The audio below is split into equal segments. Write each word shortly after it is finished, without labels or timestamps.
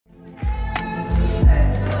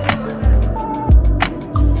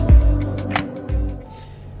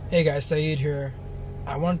Hey guys, Saeed here.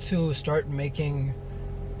 I want to start making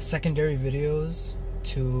secondary videos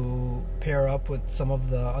to pair up with some of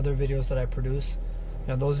the other videos that I produce. You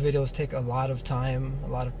know, those videos take a lot of time, a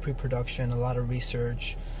lot of pre-production, a lot of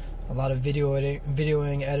research, a lot of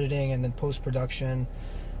videoing, editing, and then post-production.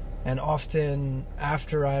 And often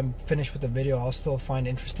after I'm finished with the video, I'll still find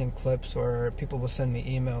interesting clips, or people will send me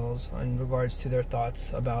emails in regards to their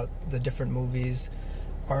thoughts about the different movies,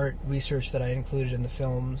 art, research that I included in the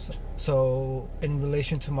films. So in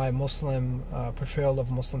relation to my Muslim portrayal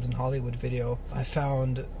of Muslims in Hollywood video, I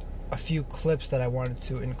found a few clips that I wanted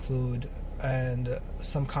to include and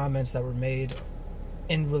some comments that were made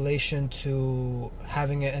in relation to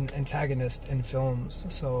having an antagonist in films.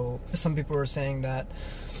 So some people were saying that,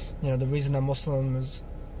 you know, the reason that Muslims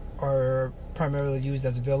are primarily used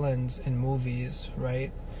as villains in movies,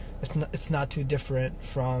 right? It's not too different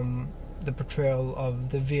from the portrayal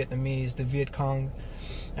of the Vietnamese, the Viet Cong,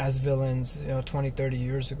 as villains, 20, 30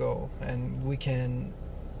 years ago. And we can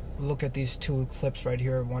look at these two clips right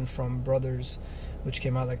here, one from Brothers, which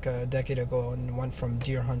came out like a decade ago, and one from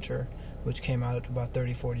Deer Hunter, which came out about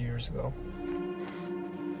 30, 40 years ago.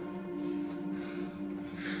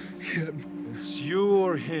 It's you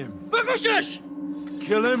or him.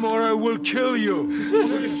 Kill him or I will kill you. Kill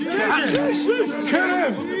him! Kill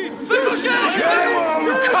him or I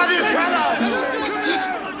will cut his head off!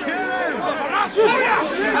 Kill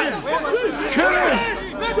him! Kill him!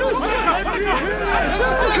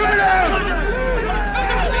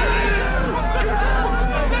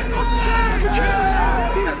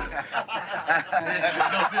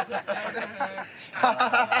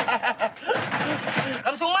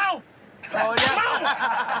 Cầm xuống mau. Rồi nha.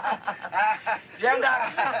 Em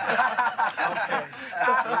đã.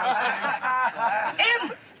 Em.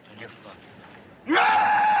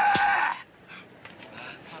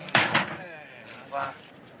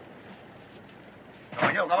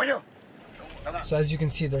 So as you can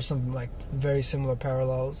see, there's some like very similar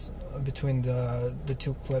parallels between the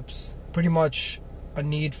two clips. Pretty much a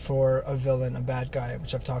need for a villain, a bad guy,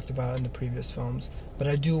 which I've talked about in the previous films. But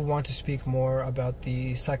I do want to speak more about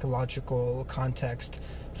the psychological context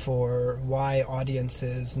for why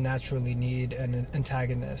audiences naturally need an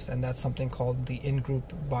antagonist, and that's something called the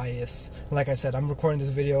in-group bias. Like I said, I'm recording this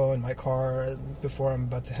video in my car before I'm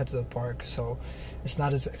about to head to the park, so it's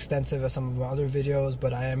not as extensive as some of my other videos,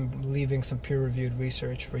 but I am leaving some peer-reviewed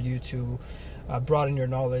research for you to broaden your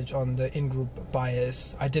knowledge on the in-group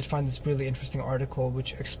bias. I did find this really interesting article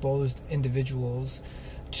which exposed individuals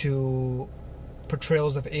to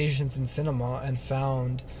portrayals of Asians in cinema and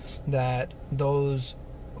found that those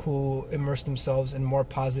who immersed themselves in more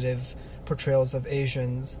positive portrayals of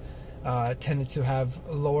Asians tended to have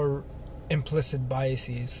lower implicit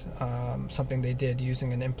biases, something they did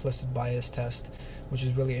using an implicit bias test, which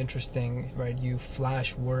is really interesting, right? You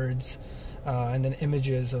flash words and then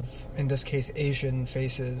images of, in this case, Asian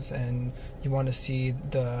faces, and you want to see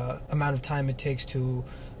the amount of time it takes to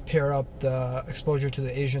pair up the exposure to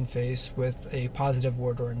the Asian face with a positive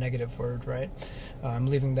word or a negative word, right? I'm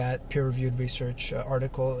leaving that peer-reviewed research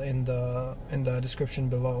article in the description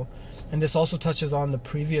below. And this also touches on the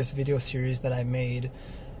previous video series that I made,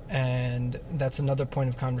 and that's another point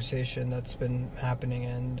of conversation that's been happening,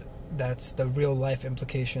 and that's the real-life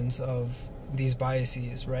implications of these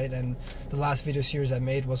biases, right? And the last video series I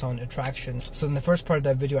made was on attraction. So in the first part of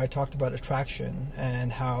that video, I talked about attraction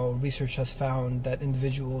and how research has found that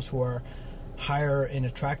individuals who are higher in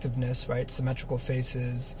attractiveness, right, symmetrical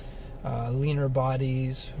faces, leaner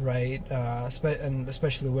bodies, right, and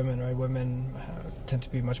especially women, right? Women tend to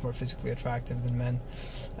be much more physically attractive than men.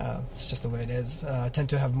 It's just the way it is. Tend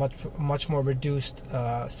to have much more reduced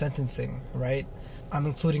sentencing, right? I'm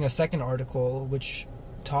including a second article which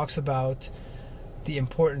talks about the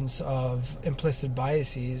importance of implicit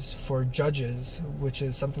biases for judges, which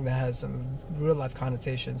is something that has some real life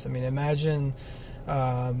connotations. I mean, imagine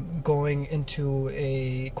going into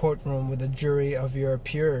a courtroom with a jury of your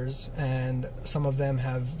peers, and some of them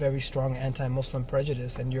have very strong anti-Muslim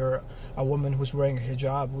prejudice, and you're a woman who's wearing a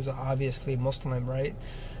hijab, who's obviously Muslim, right?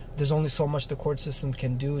 There's only so much the court system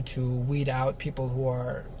can do to weed out people who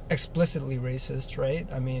are explicitly racist, right?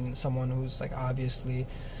 I mean, someone who's like obviously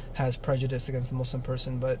has prejudice against a Muslim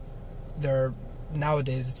person, but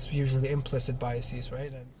nowadays it's usually implicit biases,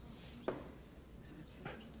 right?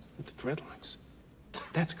 With the dreadlocks.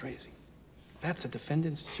 That's crazy. That's a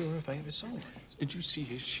defendant's juror if I ever saw one. Did you see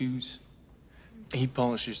his shoes? He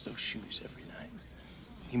polishes those shoes every night.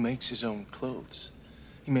 He makes his own clothes.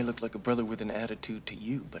 He may look like a brother with an attitude to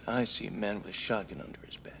you, but I see a man with a shotgun under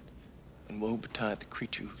his bed. And woe betide the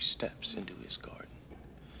creature who steps into his garden.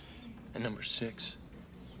 And number 6,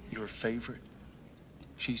 Your favorite?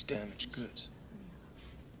 She's damaged goods.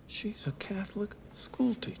 She's a Catholic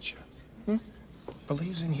school teacher. Hmm?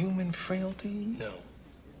 Believes in human frailty? No.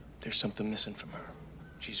 There's something missing from her.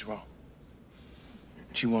 She's wrong.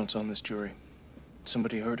 She wants on this jury.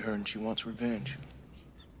 Somebody hurt her and she wants revenge.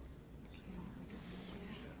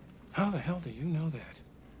 How the hell do you know that?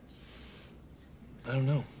 I don't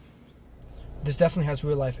know. This definitely has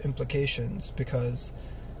real life implications because,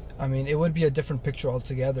 I mean, it would be a different picture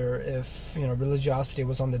altogether if, you know, religiosity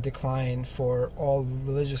was on the decline for all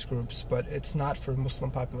religious groups, but it's not for the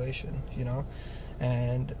Muslim population, you know?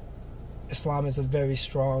 And Islam is a very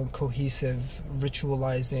strong, cohesive,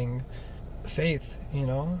 ritualizing faith, you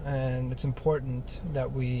know? And it's important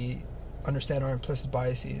that we understand our implicit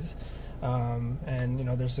biases. And, you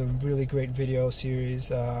know, there's a really great video series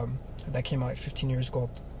that came out like 15 years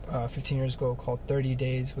ago called 30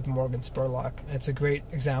 Days with Morgan Spurlock. It's a great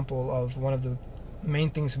example of one of the main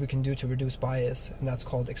things we can do to reduce bias, and that's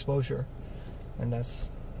called exposure. And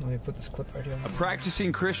that's, let me put this clip right here. A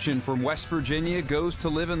practicing Christian from West Virginia goes to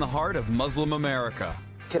live in the heart of Muslim America.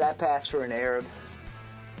 Could I pass for an Arab?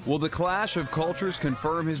 Will the clash of cultures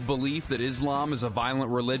confirm his belief that Islam is a violent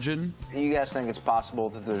religion? Do you guys think it's possible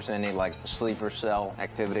that there's any, like, sleeper cell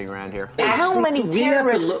activity around here? How many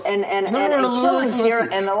terrorists and killings here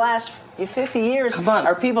in the last 50 years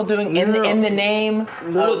are people doing in the name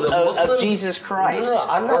of Jesus Christ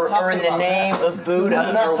or in the name of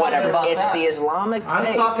Buddha or whatever? It's the Islamic faith.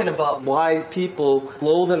 I'm talking about why people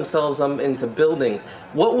blow themselves up into buildings.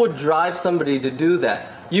 What would drive somebody to do that?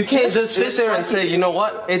 You can't just sit there and say, you know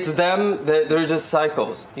what, it's them, they're just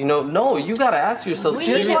psychos. You know, no, you gotta ask yourself.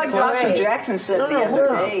 Just like Dr. Jackson said the other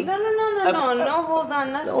day. No, hold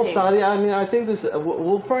on, nothing. No, Sadia, I mean, I think this,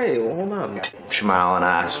 we'll pray, hold on. Shmuel and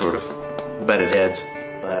I sort of butted heads,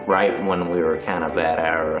 but right when we were kind of at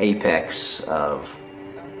our apex of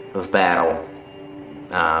battle,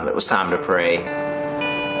 it was time to pray.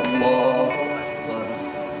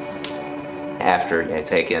 After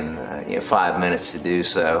taking 5 minutes to do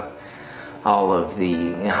so, all of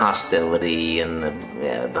the hostility and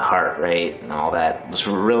the heart rate and all that was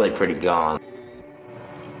really pretty gone.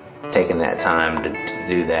 Taking that time to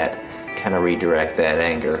do that, kind of redirect that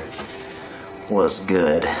anger, was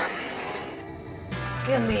good.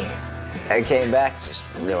 Give me. I came back just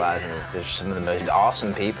realizing that there's some of the most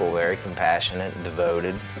awesome people, very compassionate,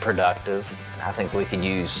 devoted, productive. I think we could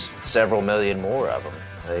use several million more of them,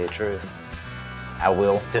 to tell you the truth. I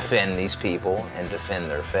will defend these people and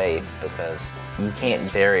defend their faith because you can't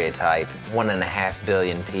stereotype 1.5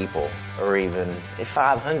 billion people or even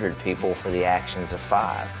 500 people for the actions of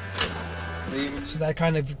 5. So that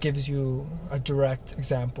kind of gives you a direct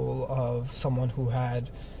example of someone who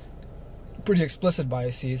had pretty explicit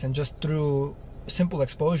biases, and just through simple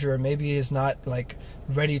exposure, maybe he is not like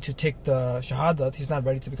ready to take the shahadat, he's not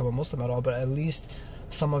ready to become a Muslim at all, but at least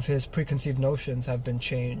some of his preconceived notions have been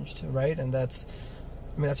changed, right? And that's,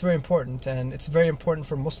 I mean, that's very important, and it's very important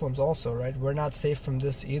for Muslims also, right? We're not safe from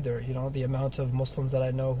this either, you know, the amount of Muslims that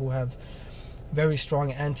I know who have very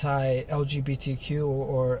strong anti-LGBTQ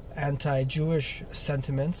or anti-Jewish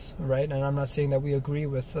sentiments, right? And I'm not saying that we agree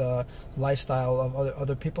with the lifestyle of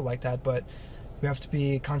other people like that, but we have to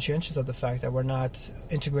be conscientious of the fact that we're not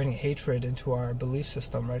integrating hatred into our belief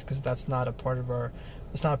system, right? Because that's not a part of our,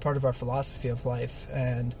 it's not a part of our philosophy of life.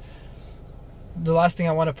 And the last thing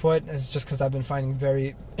I want to put is just because I've been finding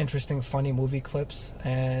very interesting, funny movie clips,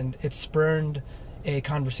 and it spurned a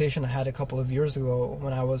conversation I had a couple of years ago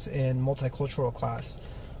when I was in multicultural class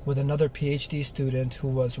with another PhD student who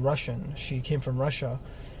was Russian. She came from Russia,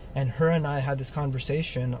 and her and I had this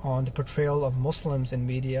conversation on the portrayal of Muslims in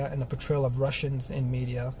media and the portrayal of Russians in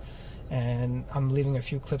media. And I'm leaving a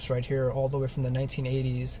few clips right here, all the way from the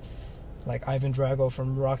 1980s, like Ivan Drago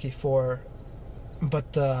from Rocky IV.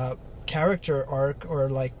 But the character arc, or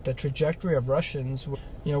like the trajectory of Russians,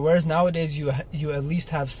 you know, whereas nowadays you at least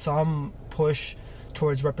have some push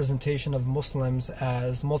towards representation of Muslims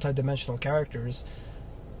as multidimensional characters.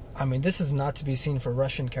 I mean, this is not to be seen for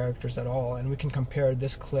Russian characters at all, and we can compare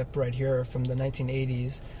this clip right here from the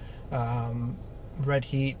 1980s, Red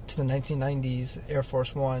Heat, to the 1990s, Air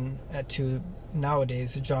Force One, to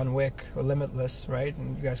nowadays, John Wick or Limitless, right?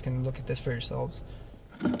 And you guys can look at this for yourselves.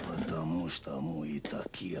 Потому что мы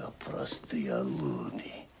такие простые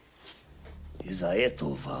люди. Из-за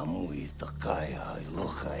этого мы такая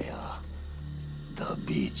лохая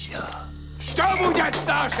добыча. Что будет с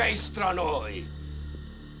нашей страной?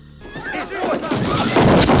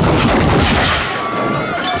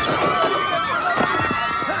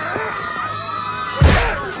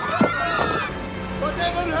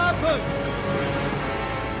 Whatever happens,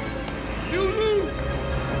 you lose.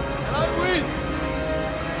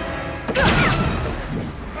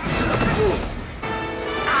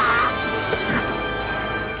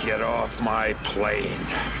 Get off my plane.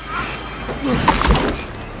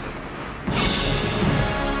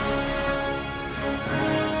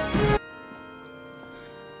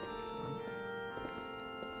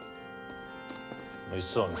 My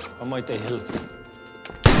son, how might I help you?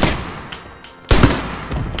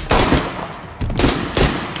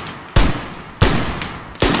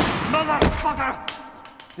 Motherfucker!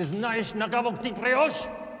 Ty znajesz na kawok ty prejosz?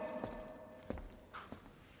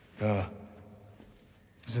 Ja,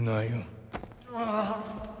 znаю.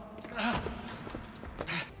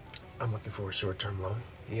 I'm looking for a short-term loan.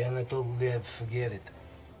 Yeah, and I told Dad, forget it.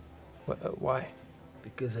 Why?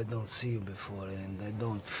 Because I don't see you before, and I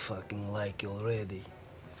don't fucking like you already.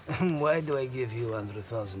 Why do I give you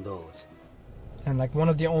 $100,000? And like one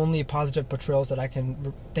of the only positive portrayals that I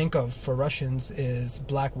can think of for Russians is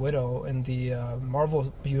Black Widow in the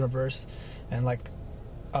Marvel universe, and like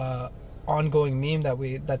ongoing meme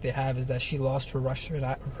that they have is that she lost her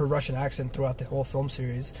Russian accent throughout the whole film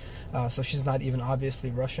series, so she's not even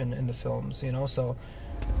obviously Russian in the films, you know. So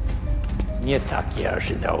Не так я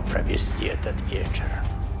ожидал провести этот вечер.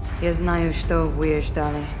 Я знаю, что вы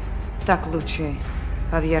ждали. Так лучше,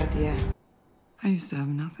 поверьте. I used to have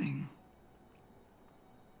nothing.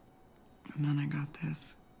 And then I got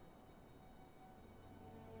this.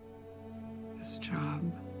 This job.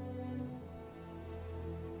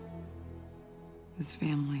 This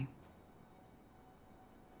family.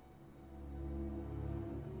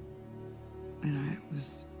 And I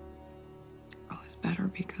was better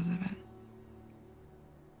because of it.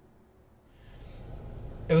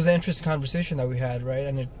 it was an interesting conversation that we had, right?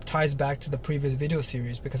 And it ties back to the previous video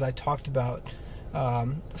series because I talked about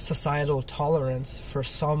societal tolerance for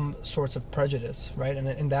some sorts of prejudice, right? And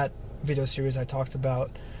in that video series I talked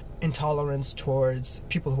about intolerance towards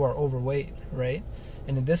people who are overweight, right?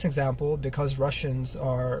 And in this example, because Russians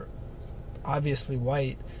are obviously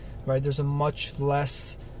white, right, there's a much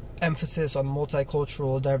less emphasis on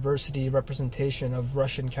multicultural diversity representation of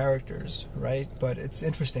Russian characters, right? But it's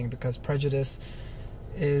interesting because prejudice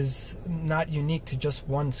is not unique to just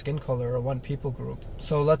one skin color or one people group.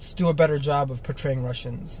 So let's do a better job of portraying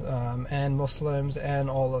Russians and Muslims and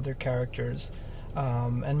all other characters,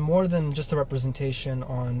 and more than just a representation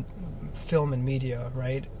on film and media,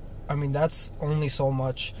 right? I mean, that's only so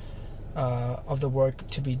much of the work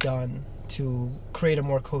to be done to create a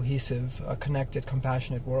more cohesive, connected,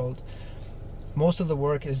 compassionate world. Most of the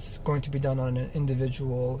work is going to be done on an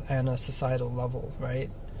individual and a societal level, right?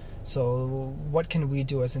 So what can we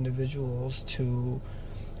do as individuals to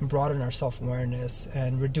broaden our self-awareness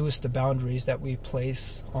and reduce the boundaries that we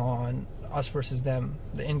place on us versus them,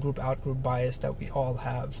 the in-group, out-group bias that we all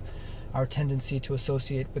have, our tendency to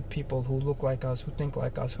associate with people who look like us, who think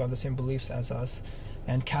like us, who have the same beliefs as us,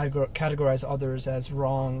 and categorize others as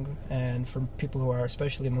wrong, and for people who are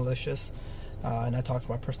especially malicious. And I talked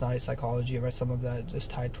about personality psychology, right? Some of that is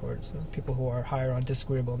tied towards people who are higher on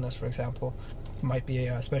disagreeableness, for example, might be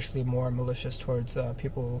especially more malicious towards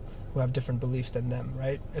people who have different beliefs than them,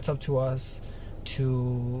 right? It's up to us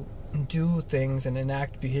to do things and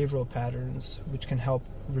enact behavioral patterns which can help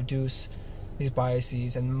reduce these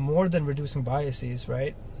biases. And more than reducing biases,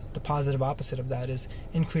 right, the positive opposite of that is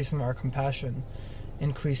increasing our compassion,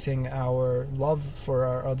 increasing our love for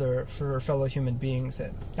our fellow human beings.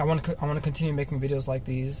 I want to continue making videos like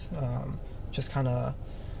these, just kind of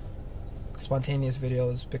spontaneous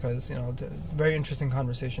videos, because very interesting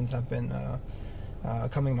conversations have been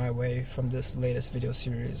coming my way from this latest video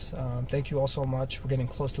series. Thank you all so much. We're getting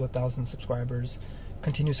close to 1,000 subscribers.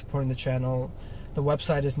 Continue supporting the channel. The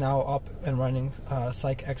website is now up and running,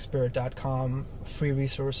 psychexpert.com, free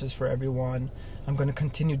resources for everyone. I'm going to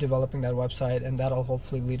continue developing that website, and that'll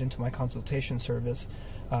hopefully lead into my consultation service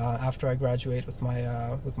after I graduate with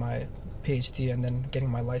my PhD and then getting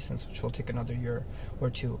my license, which will take another year or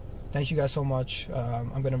two. Thank you guys so much.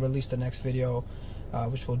 I'm going to release the next video,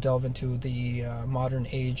 which will delve into the modern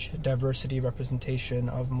age diversity representation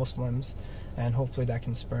of Muslims, and hopefully that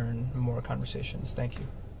can spur more conversations. Thank you.